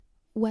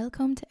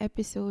Welcome to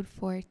episode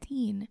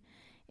 14.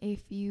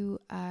 If you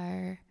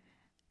are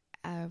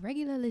a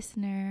regular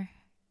listener,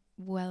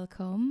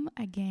 welcome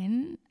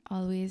again.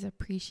 Always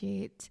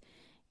appreciate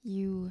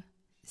you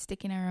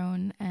sticking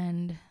around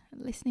and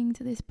listening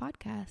to this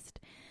podcast.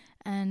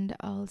 And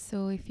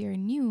also, if you're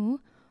new,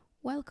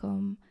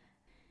 welcome.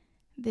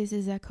 This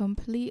is a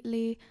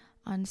completely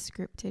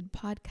unscripted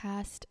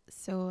podcast,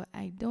 so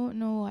I don't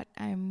know what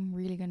I'm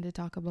really going to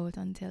talk about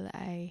until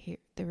I hit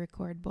the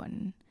record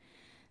button.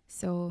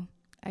 So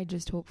I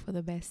just hope for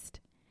the best.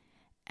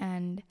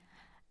 And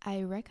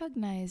I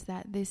recognize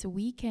that this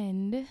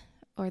weekend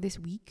or this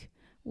week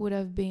would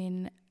have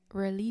been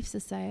Relief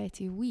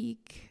Society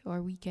week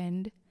or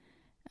weekend,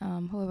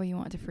 however you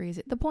want to phrase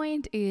it. The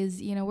point is,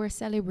 we're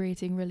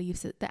celebrating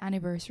the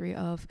anniversary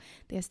of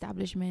the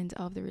establishment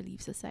of the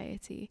Relief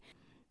Society.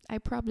 I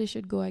probably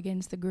should go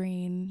against the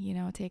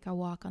grain, take a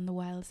walk on the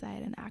wild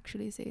side and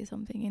actually say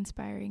something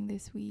inspiring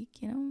this week,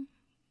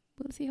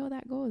 We'll see how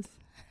that goes.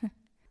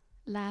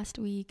 Last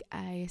week,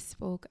 I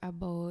spoke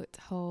about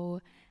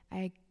how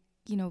I,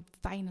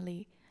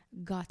 finally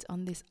got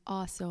on this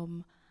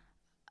awesome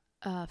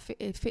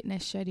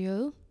fitness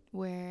schedule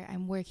where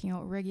I'm working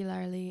out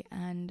regularly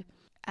and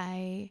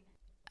I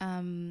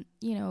am,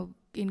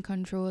 in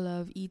control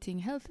of eating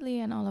healthily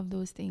and all of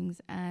those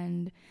things.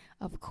 And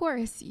of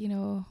course,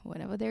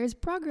 whenever there's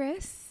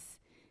progress,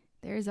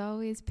 there's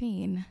always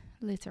pain,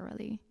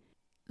 literally.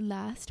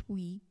 Last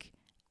week,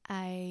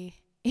 I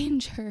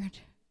injured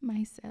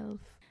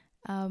myself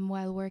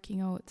while working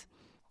out.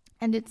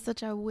 And it's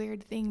such a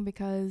weird thing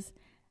because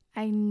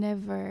I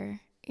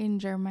never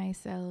injure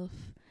myself.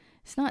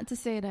 It's not to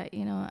say that,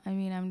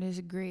 I'm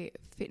this great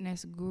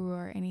fitness guru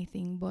or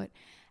anything, but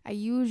I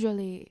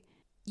usually,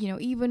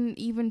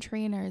 even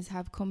trainers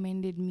have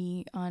commended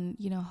me on,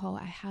 how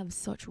I have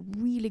such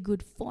really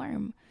good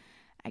form.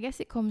 I guess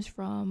it comes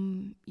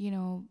from,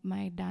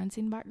 my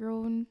dancing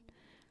background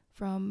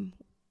from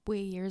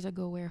way years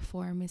ago where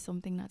form is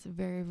something that's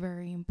very,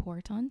 very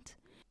important.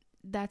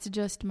 That's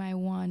just my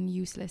one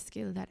useless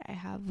skill that I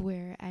have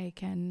where I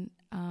can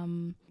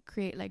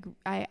create,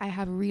 I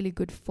have really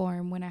good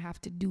form when I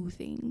have to do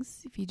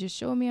things. If you just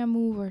show me a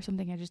move or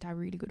something, I just have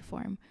really good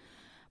form.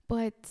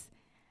 But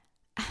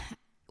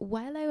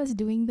while I was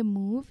doing the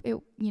move,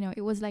 it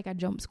was like a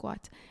jump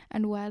squat.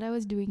 And while I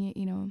was doing it,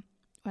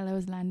 while I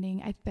was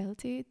landing, I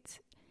felt it.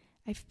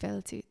 I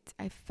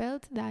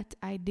felt that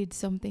I did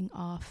something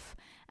off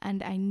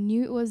and I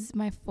knew it was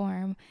my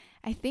form.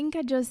 I think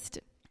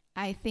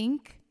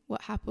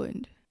what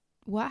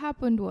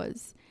happened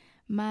was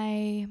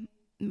my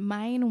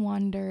mind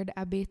wandered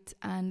a bit,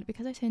 and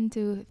because I tend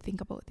to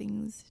think about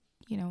things,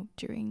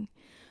 during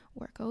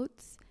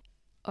workouts,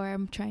 or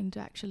I'm trying to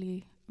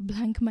actually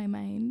blank my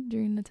mind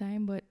during the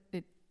time, but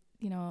it,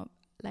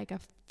 like a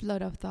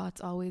flood of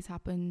thoughts always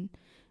happen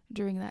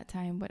during that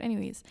time. But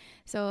anyways,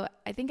 so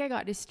I think I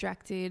got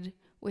distracted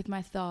with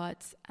my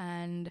thoughts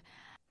and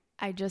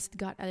I just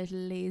got a little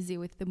lazy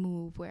with the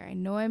move where I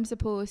know I'm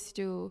supposed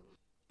to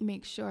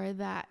make sure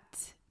that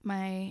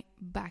my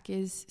back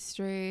is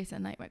straight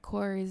and my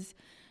core is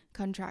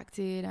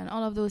contracted and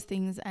all of those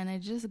things, and I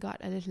just got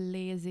a little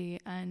lazy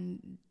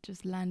and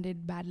just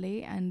landed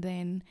badly, and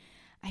then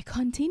I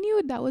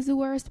continued. That was the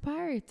worst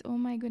part. Oh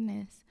my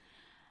goodness.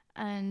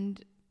 And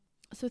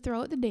so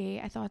throughout the day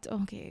I thought,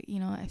 okay,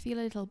 I feel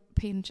a little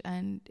pinch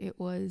and it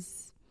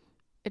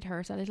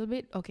hurts a little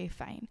bit. Okay,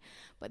 fine.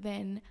 But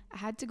then I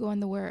had to go on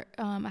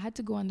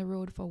the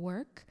road for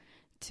work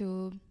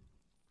to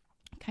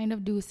kind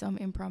of do some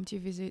impromptu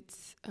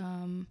visits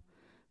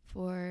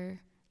for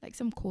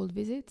some cold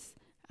visits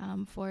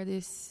for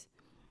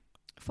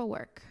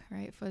work,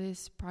 right, for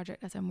this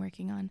project that I'm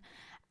working on.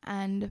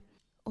 And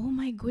oh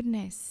my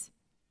goodness,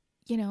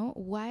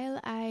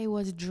 while I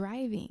was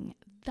driving,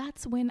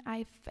 that's when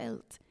I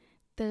felt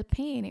the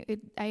pain.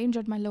 I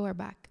injured my lower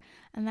back,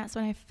 and that's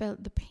when I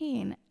felt the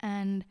pain.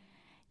 And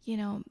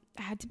I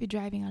had to be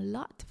driving a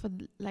lot for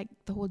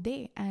the whole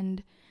day,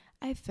 and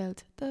I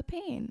felt the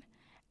pain.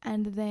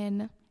 And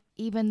then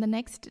even not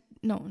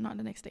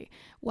the next day,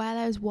 while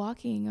I was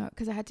walking,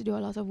 because I had to do a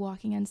lot of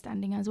walking and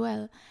standing as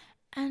well,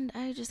 and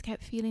I just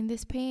kept feeling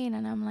this pain,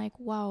 and I'm like,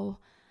 wow,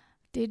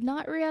 did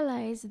not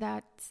realize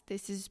that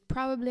this is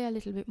probably a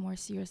little bit more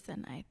serious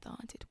than I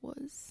thought it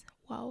was.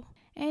 Wow.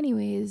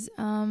 Anyways,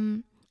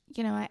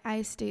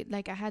 I stayed,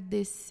 I had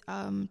this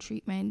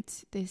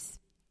treatment, this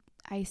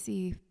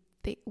icy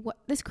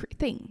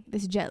thing,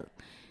 this gel.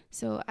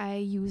 So I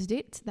used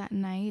it that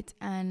night,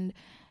 and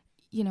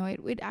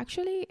it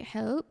actually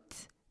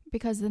helped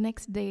because the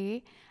next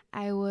day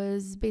I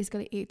was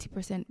basically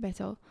 80%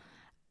 better.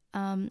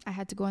 I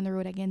had to go on the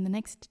road again the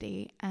next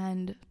day,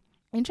 and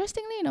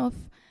interestingly enough,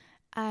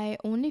 I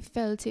only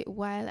felt it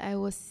while I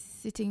was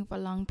sitting for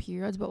long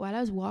periods, but while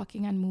I was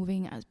walking and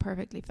moving, I was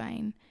perfectly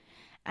fine.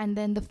 And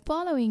then the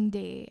following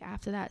day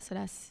after that, so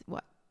that's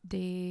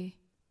day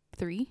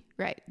 3,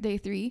 right? Day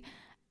 3,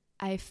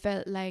 I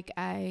felt like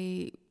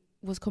I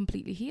was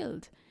completely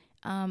healed.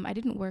 I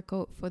didn't work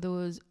out for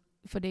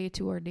day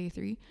 2 or day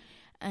 3.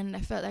 And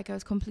I felt like I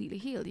was completely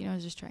healed. I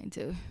was just trying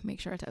to make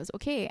sure that I was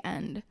okay.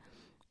 And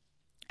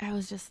I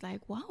was just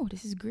like, wow,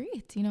 this is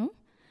great,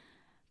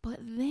 But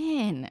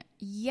then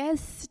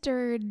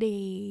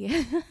yesterday,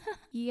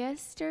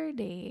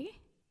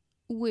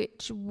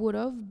 which would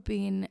have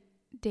been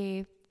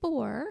day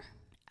 4,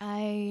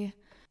 I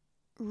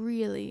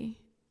really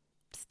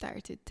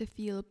started to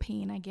feel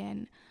pain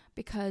again,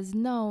 because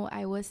now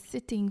I was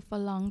sitting for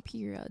long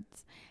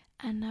periods.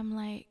 And I'm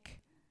like,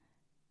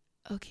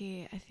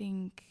 okay, I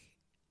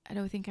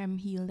don't think I'm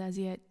healed as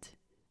yet,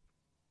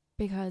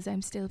 because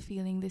I'm still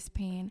feeling this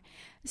pain.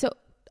 So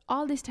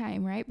all this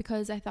time, right,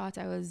 because I thought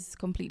I was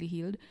completely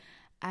healed,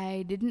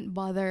 I didn't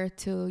bother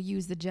to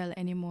use the gel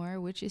anymore,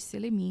 which is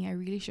silly me. I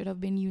really should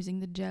have been using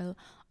the gel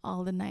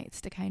all the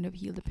nights to kind of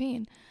heal the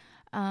pain.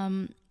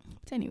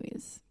 But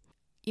anyways,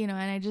 and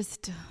I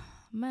just,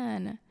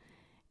 man,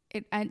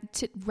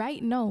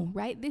 right now,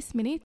 right this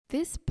minute,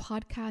 this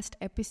podcast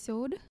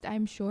episode,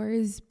 I'm sure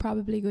is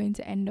probably going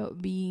to end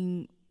up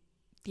being,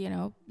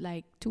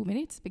 like 2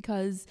 minutes,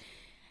 because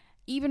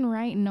even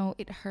right now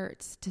it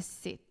hurts to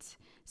sit.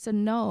 So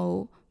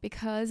no,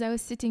 because I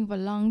was sitting for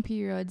long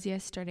periods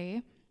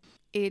yesterday,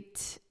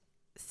 it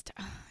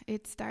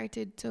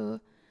started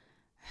to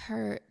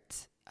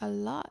hurt a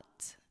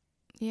lot.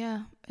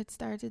 Yeah, it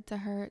started to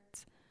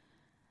hurt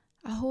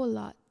a whole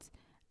lot.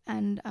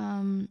 And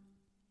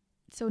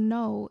so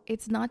no,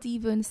 it's not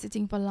even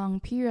sitting for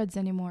long periods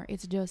anymore.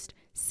 It's just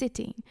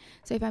sitting.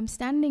 So if I'm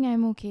standing,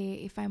 I'm okay.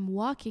 If I'm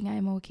walking,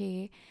 I'm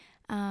okay.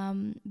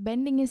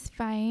 Bending is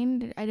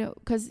fine.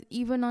 Because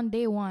even on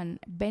day 1,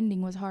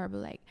 bending was horrible.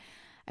 Like,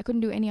 I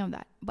couldn't do any of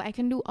that. But I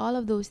can do all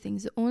of those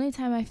things. The only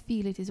time I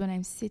feel it is when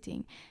I'm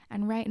sitting.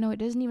 And right now, it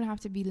doesn't even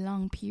have to be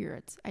long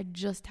periods. I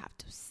just have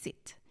to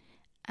sit.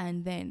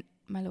 And then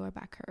my lower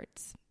back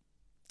hurts.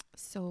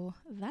 So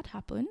that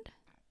happened.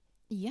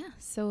 Yeah,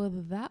 so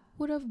that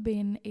would have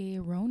been a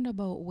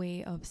roundabout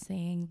way of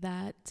saying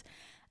that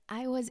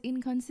I was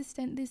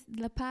inconsistent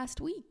the past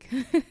week.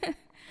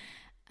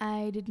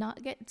 I did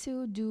not get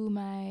to do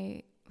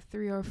my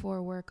 3 or 4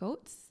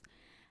 workouts,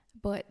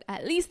 but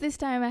at least this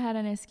time I had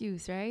an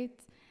excuse, right?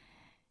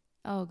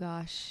 Oh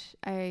gosh,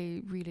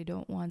 I really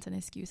don't want an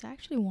excuse. I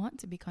actually want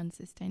to be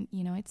consistent.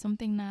 It's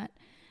something that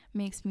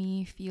makes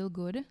me feel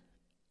good.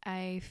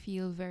 I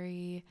feel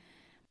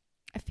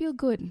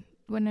good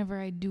whenever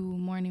I do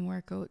morning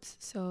workouts.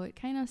 So it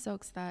kind of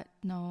sucks that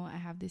no, I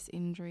have this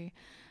injury,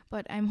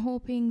 but I'm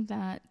hoping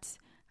that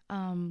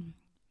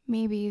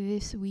maybe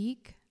this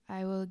week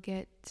I will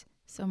get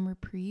some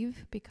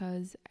reprieve,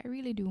 because I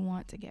really do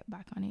want to get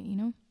back on it,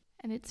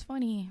 And it's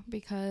funny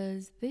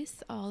because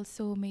this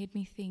also made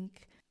me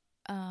think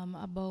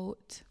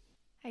about,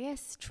 I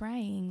guess,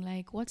 trying.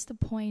 Like, what's the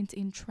point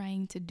in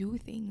trying to do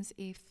things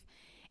if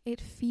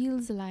it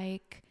feels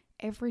like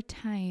every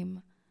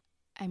time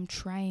I'm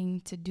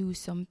trying to do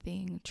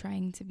something,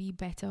 trying to be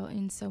better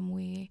in some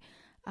way,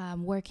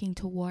 working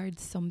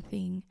towards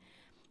something,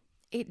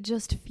 it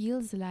just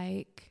feels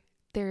like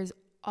there's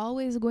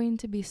always going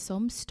to be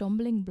some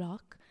stumbling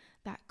block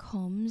that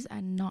comes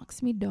and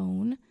knocks me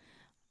down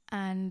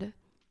and,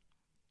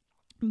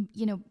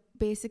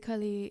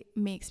 basically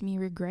makes me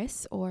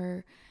regress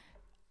or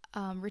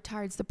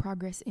retards the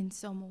progress in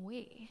some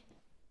way,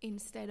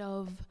 instead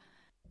of,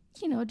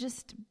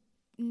 just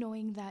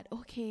knowing that,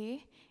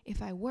 okay,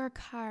 if I work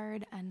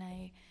hard and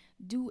I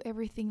do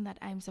everything that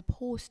I'm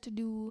supposed to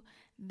do,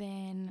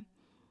 then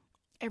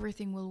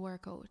everything will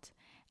work out.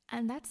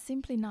 And that's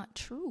simply not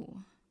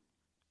true.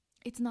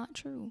 It's not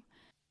true.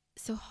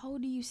 So how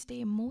do you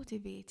stay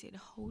motivated?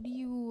 How do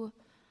you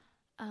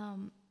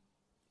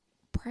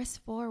press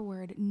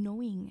forward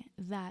knowing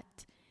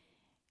that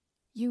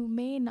you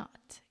may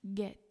not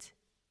get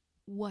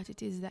what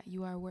it is that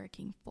you are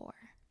working for?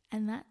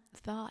 And that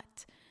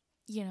thought,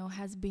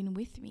 has been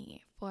with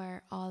me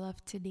for all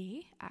of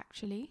today,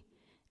 actually.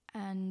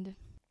 And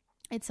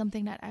it's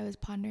something that I was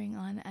pondering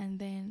on. And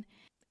then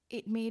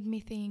it made me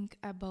think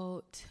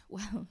about,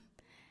 well,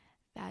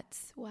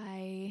 that's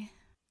why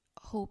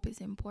hope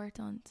is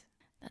important.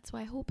 That's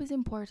why hope is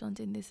important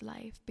in this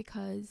life,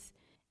 because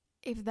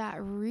if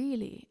that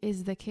really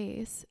is the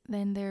case,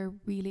 then there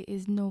really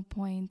is no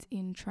point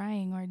in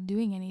trying or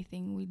doing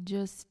anything. We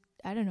just,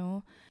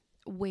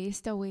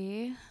 waste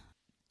away,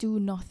 do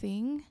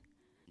nothing,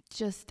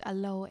 just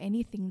allow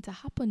anything to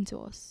happen to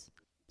us.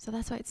 So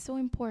that's why it's so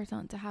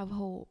important to have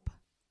hope.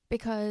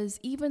 Because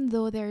even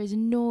though there is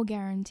no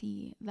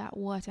guarantee that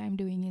what I'm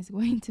doing is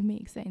going to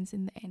make sense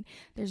in the end,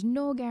 there's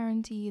no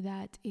guarantee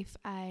that if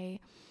I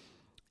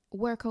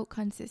work out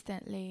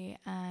consistently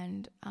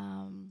and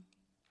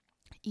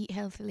eat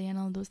healthily and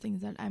all those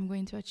things, that I'm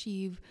going to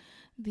achieve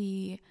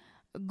the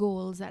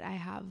goals that I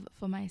have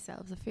for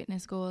myself, the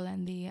fitness goal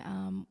and the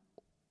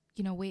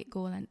weight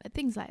goal and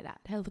things like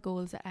that, health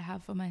goals that I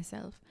have for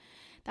myself.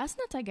 That's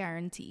not a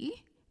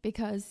guarantee,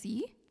 because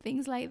see,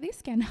 things like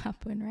this can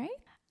happen, right?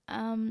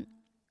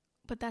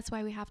 But that's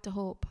why we have to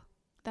hope.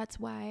 That's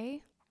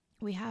why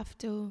we have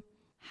to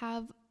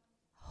have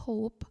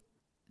hope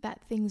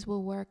that things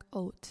will work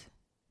out.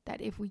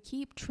 That if we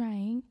keep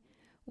trying,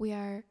 we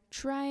are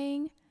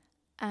trying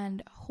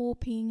and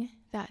hoping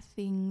that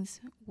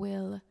things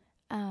will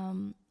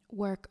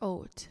work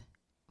out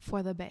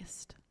for the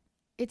best.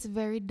 It's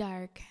very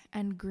dark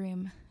and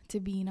grim to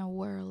be in a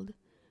world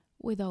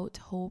without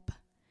hope.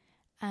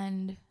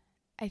 And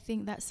I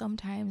think that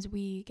sometimes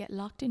we get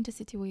locked into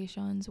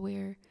situations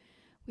where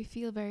we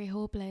feel very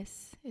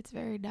hopeless. It's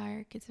very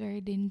dark. It's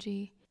very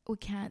dingy. We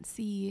can't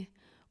see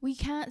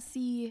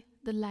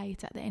the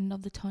light at the end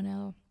of the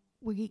tunnel.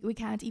 We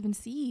can't even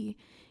see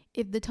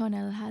if the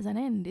tunnel has an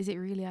end. Is it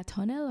really a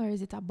tunnel or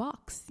is it a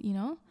box,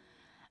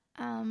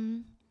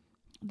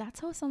 That's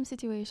how some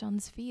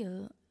situations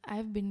feel.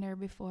 I've been there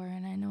before,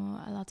 and I know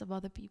a lot of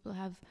other people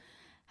have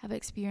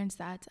experienced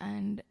that,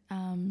 and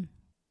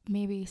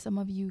maybe some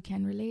of you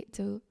can relate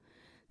to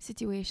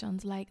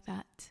situations like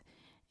that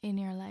in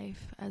your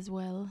life as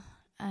well.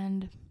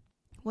 And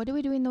what do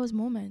we do in those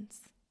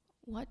moments?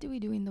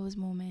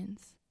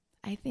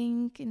 I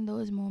think in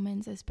those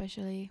moments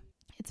especially,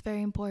 it's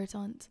very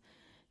important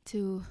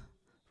to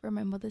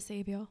remember the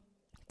Savior,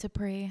 to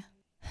pray,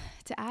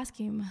 to ask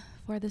Him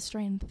for the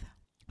strength,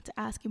 to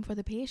ask Him for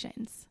the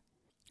patience,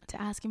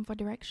 to ask Him for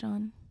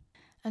direction.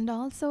 And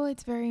also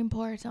it's very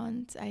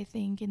important, I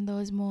think, in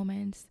those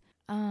moments,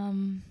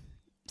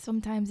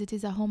 sometimes it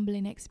is a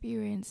humbling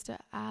experience to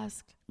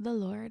ask the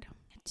Lord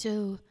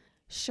to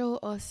show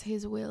us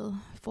His will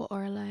for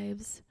our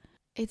lives.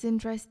 It's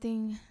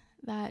interesting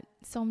that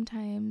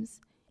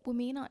sometimes we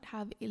may not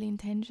have ill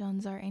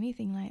intentions or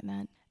anything like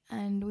that,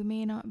 and we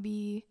may not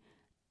be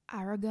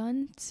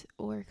arrogant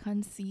or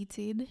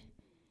conceited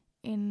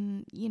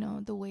in,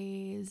 the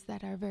ways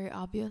that are very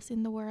obvious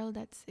in the world.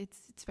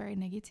 It's very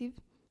negative.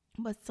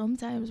 But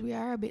sometimes we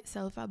are a bit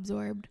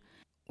self-absorbed.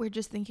 We're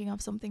just thinking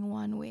of something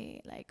one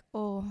way, like,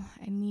 oh,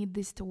 I need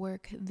this to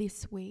work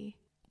this way.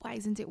 Why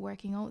isn't it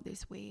working out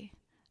this way?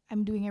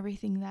 I'm doing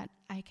everything that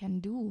I can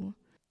do.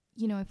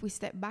 If we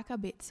step back a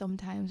bit,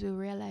 sometimes we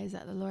realize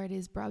that the Lord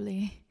is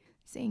probably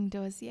saying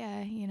to us,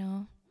 yeah,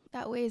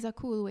 that way is a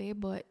cool way,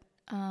 but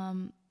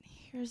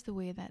here's the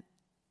way that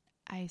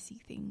I see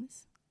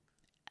things.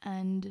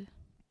 And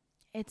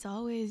it's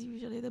always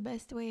usually the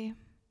best way.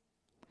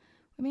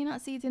 We may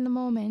not see it in the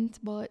moment,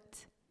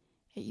 but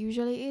it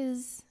usually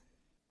is.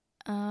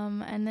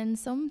 And then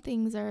some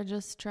things are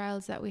just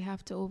trials that we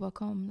have to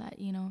overcome, that,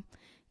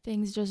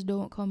 things just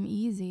don't come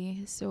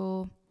easy.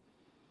 So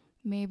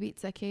maybe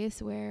it's a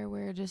case where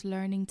we're just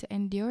learning to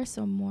endure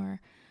some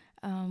more.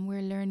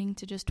 We're learning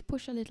to just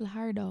push a little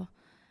harder.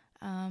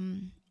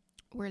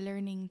 We're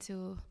learning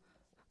to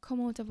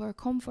come out of our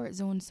comfort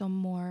zone some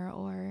more,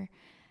 or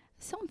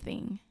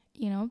something.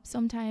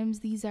 Sometimes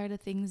these are the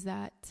things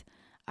that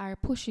are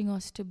pushing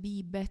us to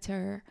be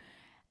better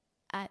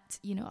at,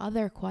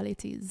 other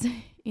qualities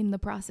in the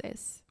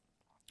process.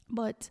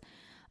 But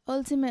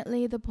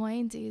ultimately, the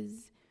point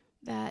is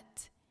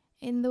that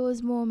in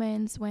those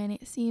moments when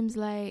it seems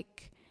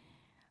like,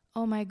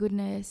 oh my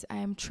goodness, I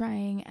am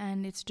trying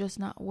and it's just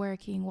not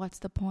working, what's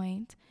the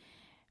point?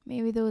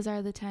 Maybe those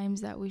are the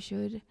times that we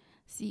should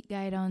seek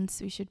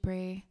guidance, we should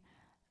pray,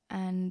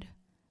 and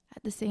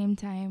at the same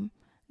time,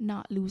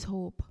 not lose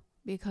hope,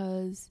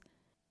 because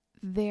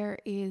there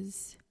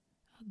is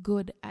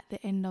good at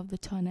the end of the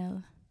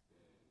tunnel.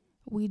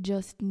 We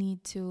just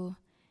need to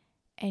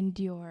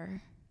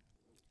endure.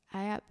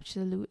 I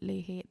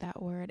absolutely hate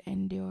that word,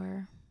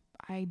 endure.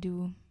 I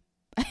do,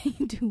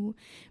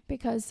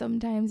 because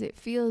sometimes it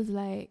feels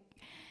like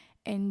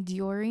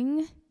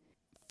enduring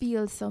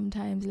feels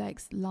sometimes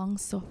like long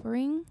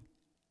suffering,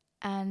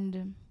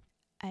 and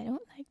I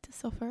don't like to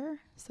suffer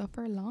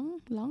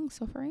long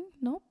suffering.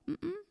 No,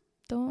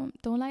 don't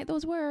like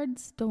those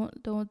words.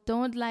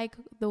 Don't like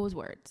those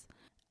words.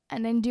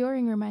 And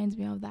enduring reminds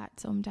me of that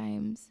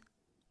sometimes.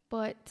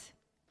 But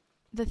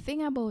the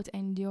thing about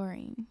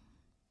enduring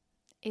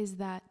is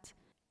that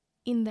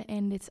in the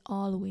end, it's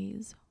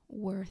always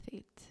worth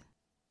it.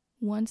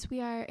 Once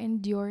we are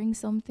enduring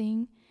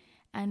something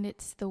and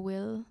it's the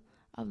will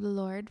of the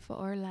Lord for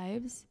our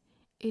lives,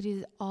 it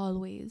is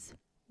always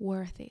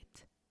worth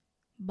it,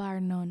 bar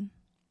none.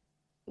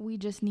 We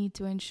just need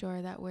to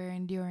ensure that we're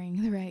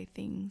enduring the right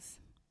things.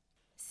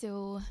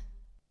 So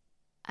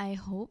I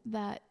hope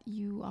that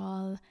you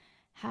all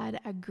had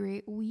a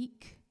great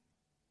week.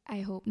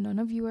 I hope none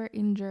of you are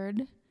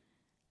injured,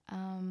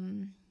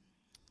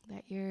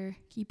 that you're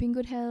keeping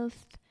good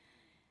health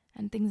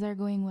and things are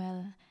going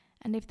well.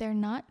 And if they're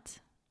not,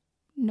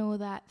 know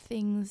that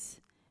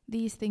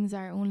these things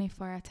are only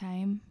for a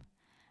time,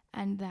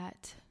 and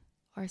that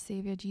our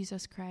Savior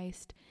Jesus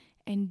Christ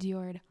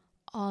endured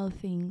all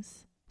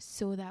things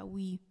so that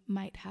we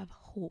might have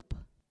hope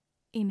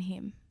in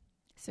Him.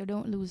 So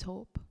don't lose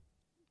hope.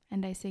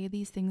 And I say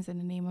these things in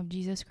the name of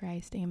Jesus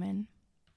Christ. Amen.